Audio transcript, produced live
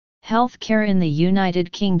Healthcare in the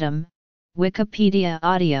United Kingdom, Wikipedia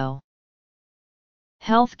audio.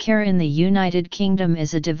 Healthcare in the United Kingdom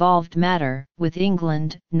is a devolved matter, with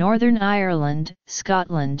England, Northern Ireland,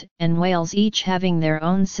 Scotland, and Wales each having their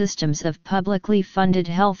own systems of publicly funded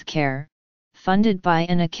healthcare, funded by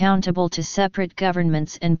and accountable to separate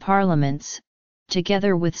governments and parliaments,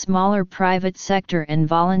 together with smaller private sector and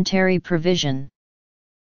voluntary provision.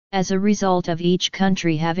 As a result of each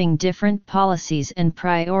country having different policies and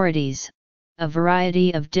priorities, a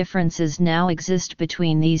variety of differences now exist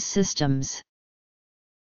between these systems.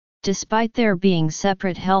 Despite there being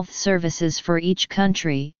separate health services for each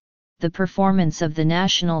country, the performance of the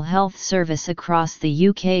National Health Service across the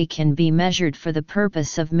UK can be measured for the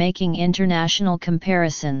purpose of making international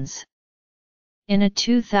comparisons. In a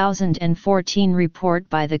 2014 report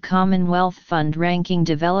by the Commonwealth Fund ranking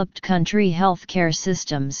developed country healthcare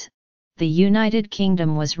systems, the United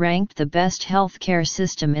Kingdom was ranked the best healthcare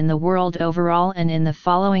system in the world overall and in the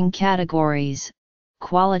following categories: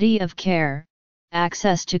 quality of care,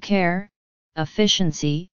 access to care,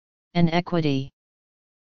 efficiency, and equity.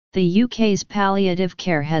 The UK's palliative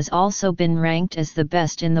care has also been ranked as the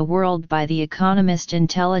best in the world by the Economist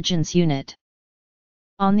Intelligence Unit.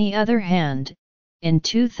 On the other hand, in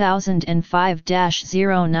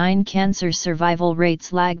 2005-09 cancer survival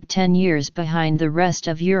rates lagged 10 years behind the rest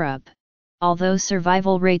of Europe, although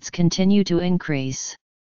survival rates continue to increase.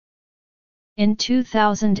 In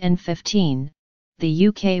 2015, the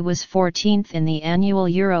UK was 14th in the annual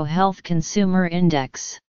Euro Health Consumer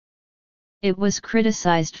Index. It was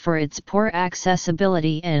criticised for its poor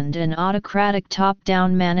accessibility and an autocratic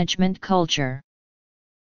top-down management culture.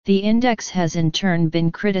 The index has in turn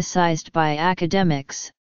been criticised by academics,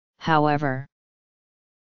 however.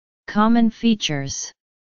 Common features: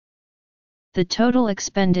 the total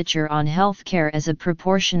expenditure on healthcare as a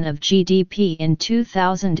proportion of GDP in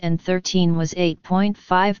 2013 was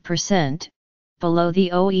 8.5%, below the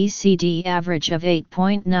OECD average of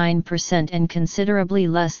 8.9% and considerably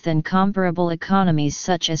less than comparable economies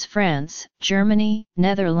such as France, Germany,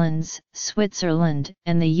 Netherlands, Switzerland,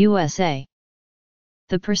 and the USA.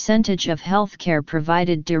 The percentage of healthcare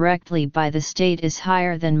provided directly by the state is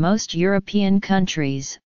higher than most European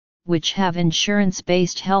countries, which have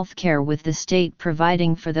insurance-based healthcare with the state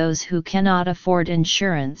providing for those who cannot afford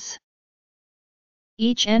insurance.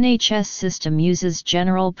 Each NHS system uses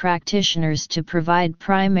general practitioners to provide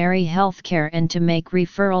primary healthcare and to make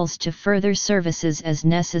referrals to further services as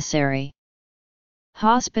necessary.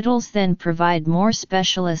 Hospitals then provide more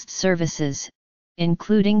specialist services,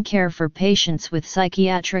 including care for patients with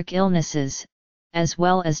psychiatric illnesses, as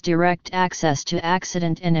well as direct access to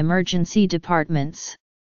accident and emergency departments.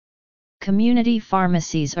 Community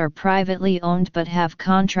pharmacies are privately owned but have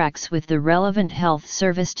contracts with the relevant health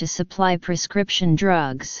service to supply prescription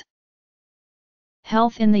drugs.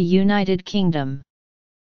 Health in the United Kingdom.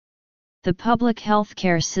 The public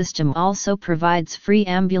healthcare system also provides free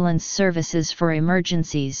ambulance services for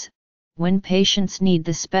emergencies, when patients need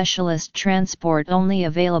the specialist transport only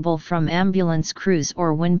available from ambulance crews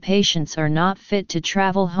or when patients are not fit to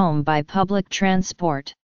travel home by public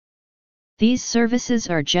transport. These services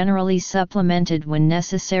are generally supplemented when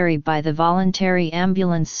necessary by the voluntary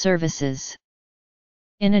ambulance services.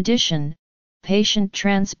 In addition, patient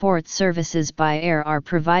transport services by air are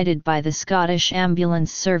provided by the Scottish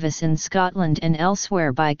Ambulance Service in Scotland and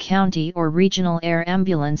elsewhere by county or regional air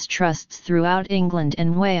ambulance trusts throughout England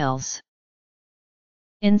and Wales.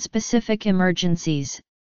 In specific emergencies,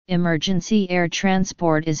 emergency air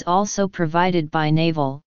transport is also provided by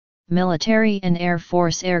naval, military and Air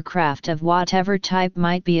Force aircraft of whatever type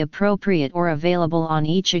might be appropriate or available on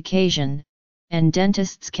each occasion, and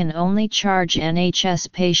dentists can only charge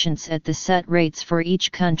NHS patients at the set rates for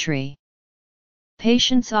each country.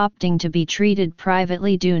 Patients opting to be treated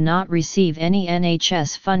privately do not receive any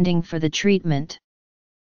NHS funding for the treatment.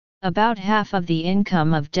 About half of the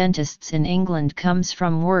income of dentists in England comes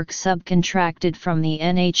from work subcontracted from the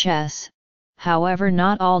NHS. However,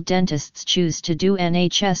 not all dentists choose to do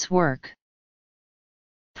NHS work.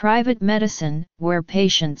 Private medicine, where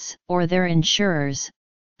patients, or their insurers,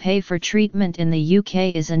 pay for treatment in the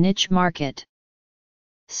UK is a niche market.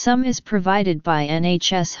 Some is provided by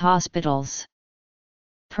NHS hospitals.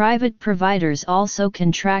 Private providers also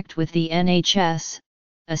contract with the NHS,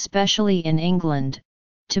 especially in England,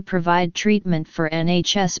 to provide treatment for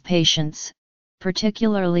NHS patients,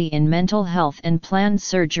 particularly in mental health and planned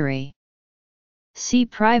surgery. See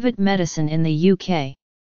private medicine in the UK.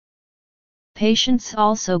 Patients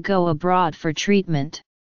also go abroad for treatment.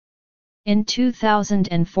 In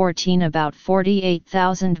 2014 about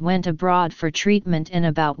 48,000 went abroad for treatment and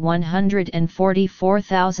about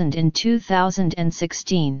 144,000 in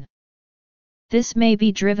 2016. This may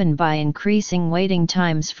be driven by increasing waiting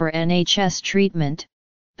times for NHS treatment,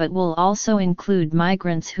 but will also include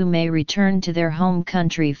migrants who may return to their home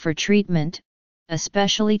country for treatment,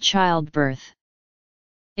 especially childbirth.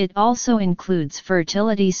 It also includes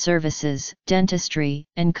fertility services, dentistry,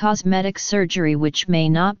 and cosmetic surgery which may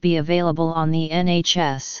not be available on the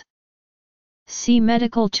NHS. See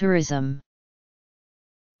medical tourism.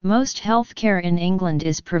 Most healthcare in England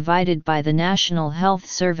is provided by the National Health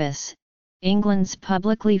Service, England's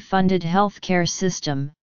publicly funded healthcare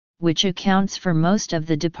system, which accounts for most of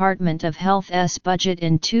the Department of Health's budget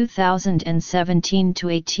in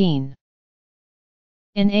 2017-18.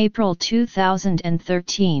 In April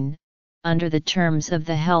 2013, under the terms of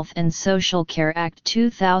the Health and Social Care Act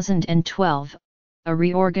 2012, a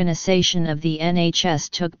reorganisation of the NHS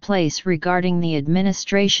took place regarding the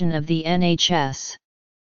administration of the NHS.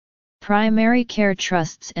 Primary care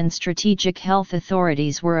trusts and strategic health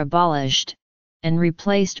authorities were abolished, and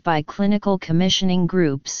replaced by clinical commissioning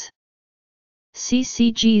groups.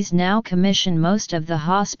 CCGs now commission most of the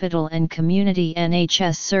hospital and community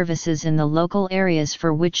NHS services in the local areas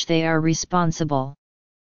for which they are responsible.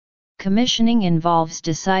 Commissioning involves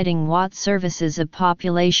deciding what services a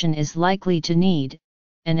population is likely to need,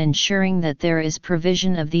 and ensuring that there is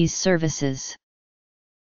provision of these services.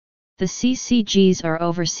 The CCGs are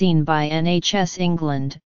overseen by NHS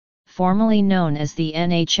England, formerly known as the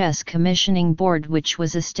NHS Commissioning Board, which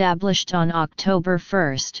was established on October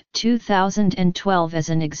 1, 2012 as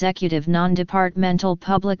an executive non-departmental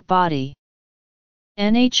public body.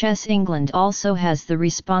 NHS England also has the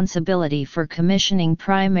responsibility for commissioning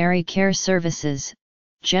primary care services,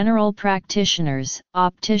 general practitioners,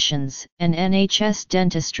 opticians, and NHS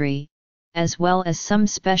dentistry, as well as some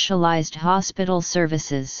specialised hospital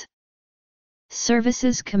services.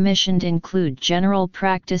 Services commissioned include general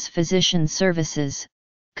practice physician services,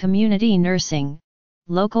 community nursing,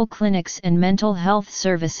 local clinics and mental health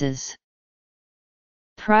services.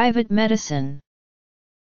 Private medicine.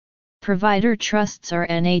 Provider trusts are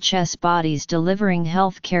NHS bodies delivering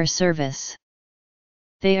healthcare service.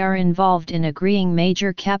 They are involved in agreeing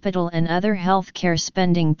major capital and other healthcare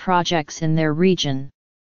spending projects in their region.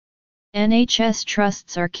 NHS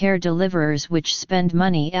trusts are care deliverers which spend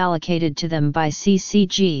money allocated to them by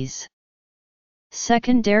CCGs.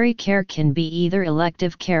 Secondary care can be either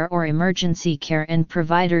elective care or emergency care, and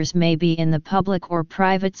providers may be in the public or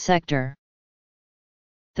private sector.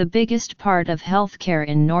 The biggest part of healthcare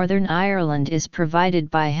in Northern Ireland is provided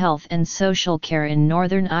by Health and Social Care in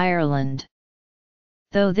Northern Ireland.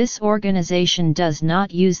 Though this organisation does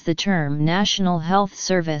not use the term National Health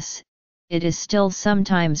Service, it is still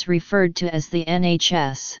sometimes referred to as the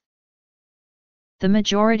NHS. The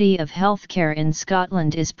majority of healthcare in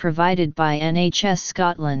Scotland is provided by NHS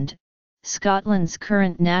Scotland. Scotland's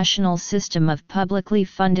current national system of publicly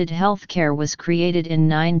funded healthcare was created in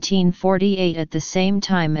 1948 at the same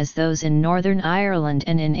time as those in Northern Ireland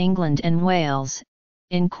and in England and Wales,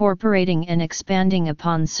 incorporating and expanding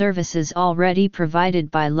upon services already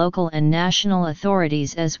provided by local and national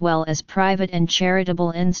authorities as well as private and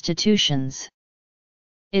charitable institutions.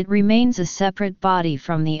 It remains a separate body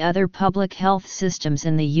from the other public health systems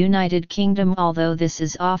in the United Kingdom, although this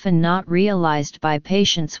is often not realised by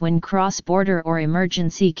patients when cross-border or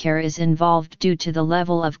emergency care is involved due to the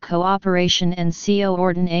level of cooperation and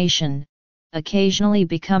coordination, occasionally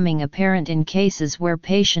becoming apparent in cases where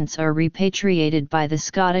patients are repatriated by the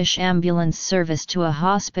Scottish Ambulance Service to a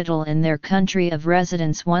hospital in their country of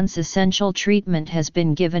residence once essential treatment has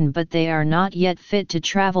been given, but they are not yet fit to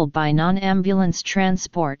travel by non-ambulance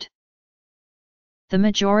transport. The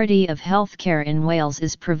majority of healthcare in Wales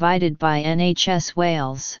is provided by NHS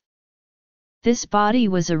Wales. This body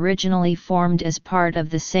was originally formed as part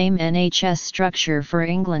of the same NHS structure for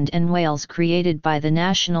England and Wales created by the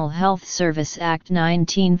National Health Service Act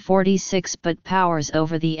 1946, but powers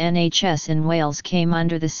over the NHS in Wales came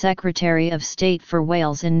under the Secretary of State for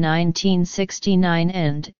Wales in 1969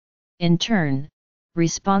 and, in turn,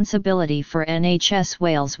 responsibility for NHS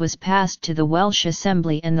Wales was passed to the Welsh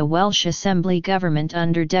Assembly and the Welsh Assembly government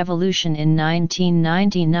under devolution in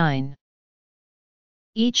 1999.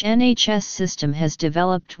 Each NHS system has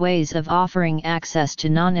developed ways of offering access to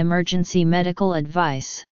non-emergency medical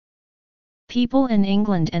advice. People in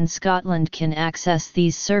England and Scotland can access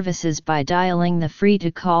these services by dialling the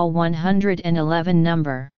free-to-call 111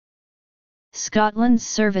 number. Scotland's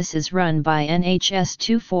service is run by NHS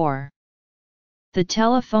 24. The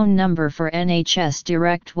telephone number for NHS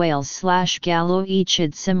Direct Wales/Gallo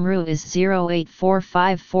Iechyd Cymru is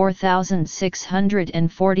 0845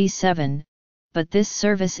 4647, but this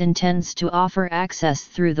service intends to offer access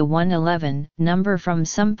through the 111 number from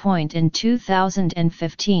some point in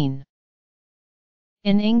 2015.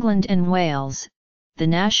 In England and Wales, the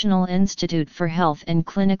National Institute for Health and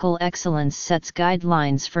Clinical Excellence sets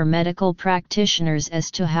guidelines for medical practitioners as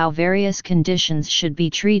to how various conditions should be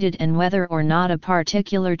treated and whether or not a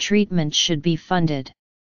particular treatment should be funded.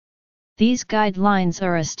 These guidelines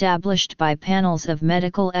are established by panels of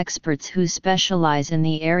medical experts who specialise in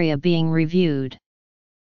the area being reviewed.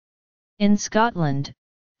 In Scotland,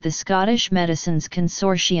 the Scottish Medicines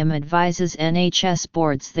Consortium advises NHS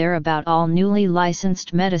boards there about all newly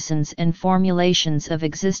licensed medicines and formulations of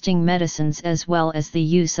existing medicines as well as the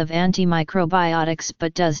use of antimicrobiotics,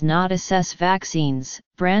 but does not assess vaccines,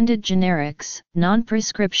 branded generics,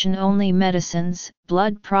 non-prescription only medicines,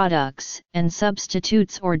 blood products, and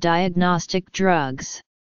substitutes or diagnostic drugs.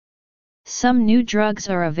 Some new drugs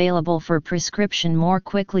are available for prescription more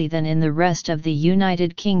quickly than in the rest of the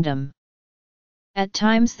United Kingdom. At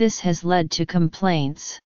times this has led to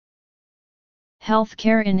complaints.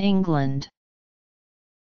 Healthcare in England.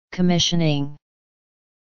 Commissioning.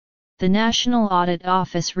 The National Audit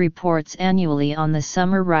Office reports annually on the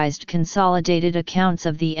summarised consolidated accounts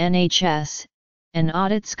of the NHS, and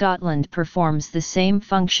Audit Scotland performs the same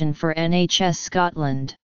function for NHS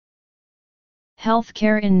Scotland.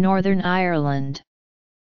 Healthcare in Northern Ireland.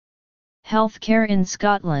 Healthcare in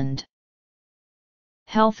Scotland.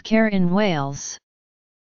 Healthcare in Wales.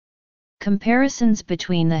 Comparisons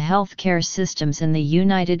between the healthcare systems in the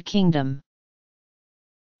United Kingdom.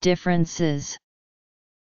 Differences.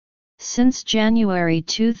 Since January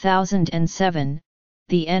 2007,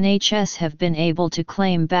 the NHS have been able to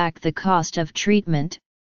claim back the cost of treatment,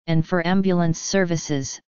 and for ambulance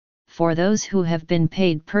services, for those who have been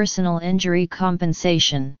paid personal injury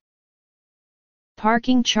compensation.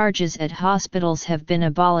 Parking charges at hospitals have been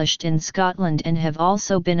abolished in Scotland and have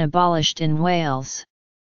also been abolished in Wales.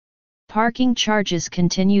 Parking charges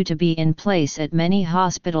continue to be in place at many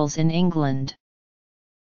hospitals in England.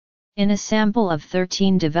 In a sample of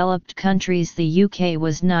 13 developed countries, the UK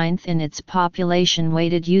was 9th in its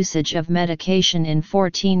population-weighted usage of medication in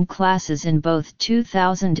 14 classes in both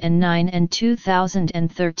 2009 and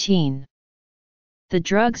 2013. The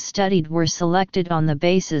drugs studied were selected on the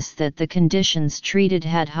basis that the conditions treated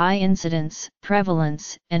had high incidence,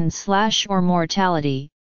 prevalence, and/or mortality,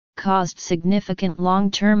 caused significant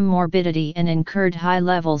long-term morbidity and incurred high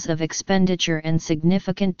levels of expenditure, and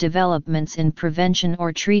significant developments in prevention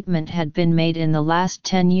or treatment had been made in the last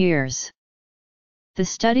 10 years. The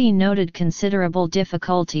study noted considerable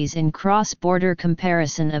difficulties in cross-border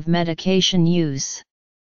comparison of medication use.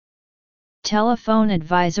 Telephone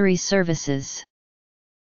advisory services.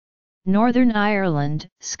 Northern Ireland,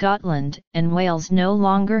 Scotland, and Wales no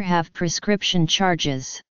longer have prescription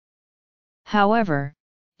charges. However,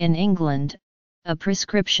 in England, a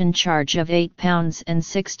prescription charge of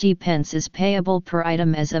 £8.60 is payable per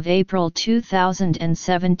item as of April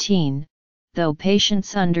 2017, though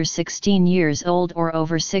patients under 16 years old or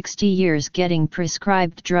over 60 years getting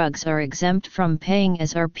prescribed drugs are exempt from paying,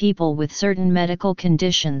 as are people with certain medical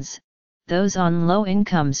conditions, those on low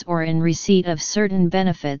incomes or in receipt of certain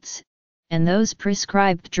benefits, and those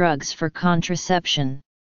prescribed drugs for contraception.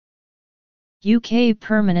 UK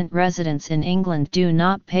permanent residents in England do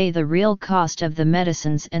not pay the real cost of the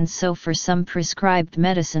medicines, and so for some prescribed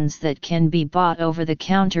medicines that can be bought over the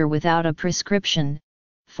counter without a prescription,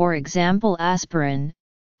 for example aspirin,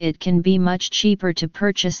 it can be much cheaper to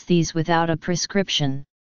purchase these without a prescription.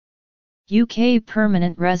 UK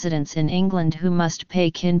permanent residents in England who must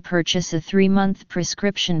pay can purchase a 3-month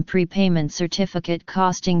prescription prepayment certificate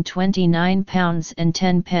costing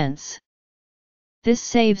 £29.10. This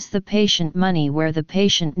saves the patient money where the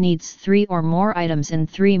patient needs 3 or more items in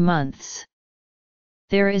 3 months.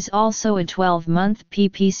 There is also a 12-month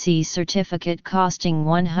PPC certificate costing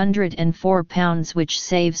 £104, which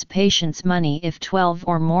saves patients money if 12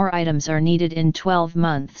 or more items are needed in 12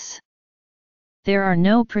 months. There are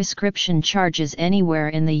no prescription charges anywhere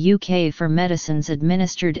in the UK for medicines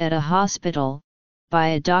administered at a hospital, by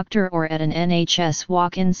a doctor or at an NHS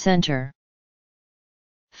walk-in centre.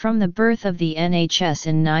 From the birth of the NHS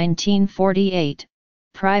in 1948,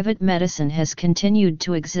 private medicine has continued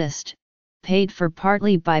to exist, paid for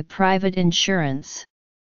partly by private insurance.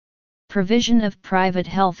 Provision of private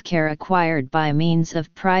healthcare acquired by means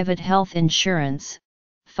of private health insurance,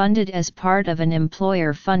 funded as part of an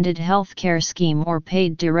employer-funded healthcare scheme or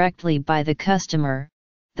paid directly by the customer,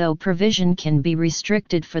 though provision can be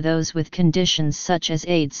restricted for those with conditions such as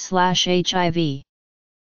AIDS/HIV.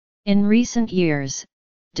 In recent years,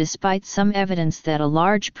 despite some evidence that a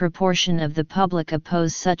large proportion of the public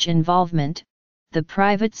oppose such involvement, the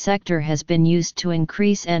private sector has been used to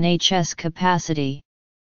increase NHS capacity.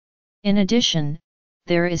 In addition,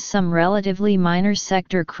 there is some relatively minor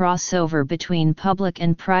sector crossover between public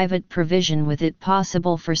and private provision, with it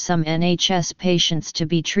possible for some NHS patients to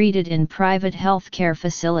be treated in private healthcare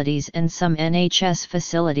facilities and some NHS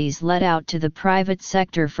facilities let out to the private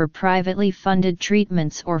sector for privately funded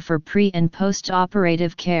treatments or for pre- and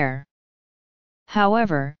post-operative care.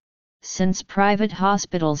 However, since private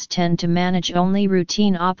hospitals tend to manage only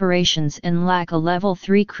routine operations and lack a Level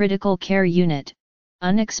 3 critical care unit,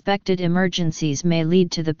 unexpected emergencies may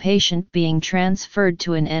lead to the patient being transferred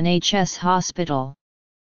to an NHS hospital.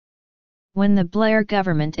 When the Blair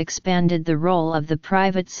government expanded the role of the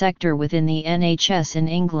private sector within the NHS in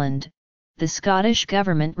England, the Scottish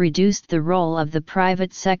government reduced the role of the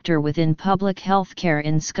private sector within public healthcare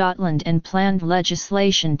in Scotland and planned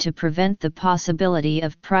legislation to prevent the possibility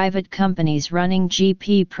of private companies running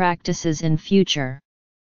GP practices in future.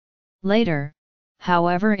 Later,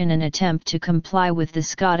 however, in an attempt to comply with the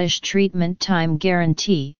Scottish treatment time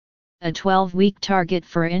guarantee, a 12-week target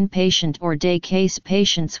for inpatient or day case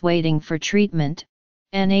patients waiting for treatment,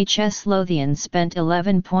 NHS Lothian spent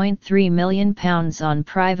 £11.3 million on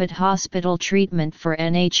private hospital treatment for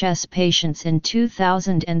NHS patients in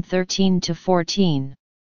 2013-14.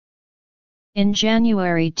 In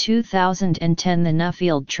January 2010, the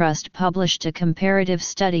Nuffield Trust published a comparative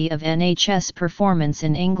study of NHS performance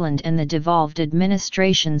in England and the devolved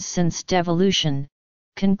administrations since devolution,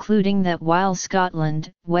 concluding that while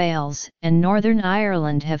Scotland, Wales, and Northern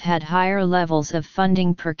Ireland have had higher levels of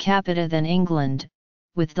funding per capita than England,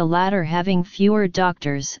 with the latter having fewer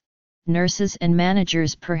doctors, nurses and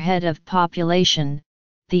managers per head of population,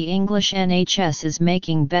 the English NHS is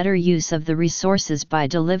making better use of the resources by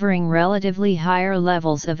delivering relatively higher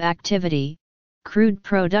levels of activity, crude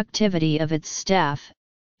productivity of its staff,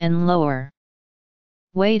 and lower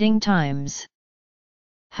waiting times.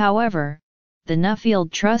 However, the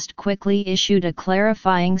Nuffield Trust quickly issued a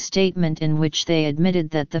clarifying statement in which they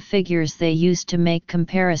admitted that the figures they used to make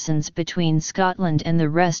comparisons between Scotland and the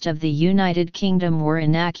rest of the United Kingdom were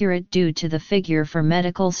inaccurate due to the figure for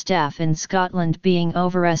medical staff in Scotland being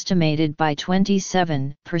overestimated by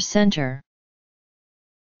 27%.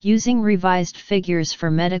 Using revised figures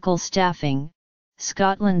for medical staffing,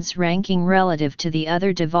 Scotland's ranking relative to the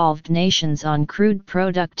other devolved nations on crude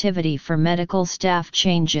productivity for medical staff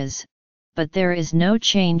changes, but there is no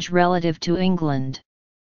change relative to England.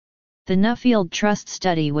 The Nuffield Trust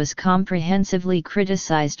study was comprehensively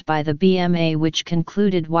criticised by the BMA, which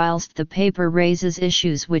concluded whilst the paper raises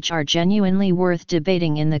issues which are genuinely worth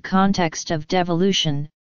debating in the context of devolution,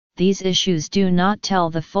 these issues do not tell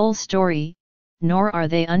the full story, nor are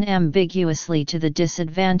they unambiguously to the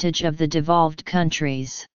disadvantage of the devolved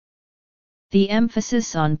countries. The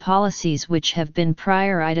emphasis on policies which have been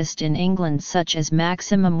prioritized in England, such as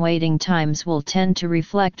maximum waiting times, will tend to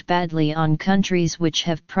reflect badly on countries which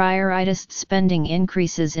have prioritized spending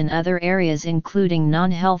increases in other areas, including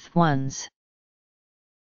non-health ones.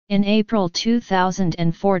 In April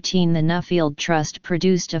 2014, the Nuffield Trust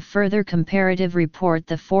produced a further comparative report,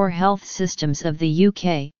 The Four Health Systems of the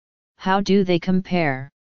UK, How Do They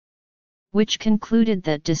Compare?, which concluded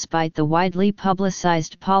that despite the widely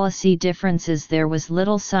publicised policy differences, there was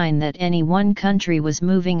little sign that any one country was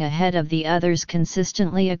moving ahead of the others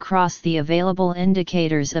consistently across the available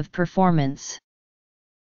indicators of performance.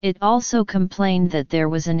 It also complained that there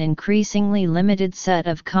was an increasingly limited set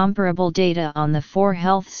of comparable data on the four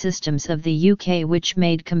health systems of the UK, which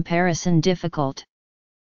made comparison difficult.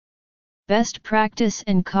 Best practice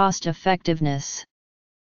and cost effectiveness.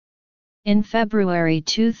 In February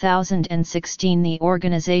 2016, the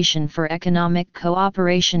Organisation for Economic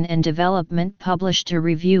Cooperation and Development published a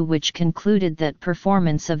review which concluded that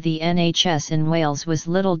performance of the NHS in Wales was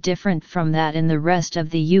little different from that in the rest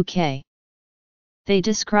of the UK. They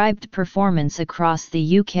described performance across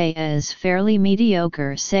the UK as fairly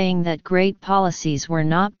mediocre, saying that great policies were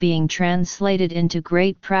not being translated into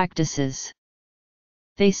great practices.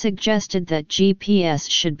 They suggested that GPS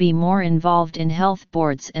should be more involved in health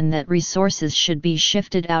boards and that resources should be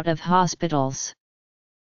shifted out of hospitals.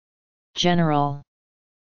 General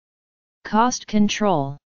cost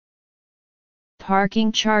control,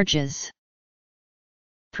 parking charges,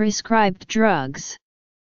 prescribed drugs,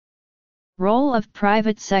 role of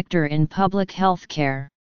private sector in public healthcare,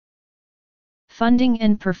 funding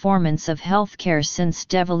and performance of healthcare since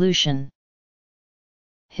devolution,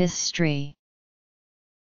 history.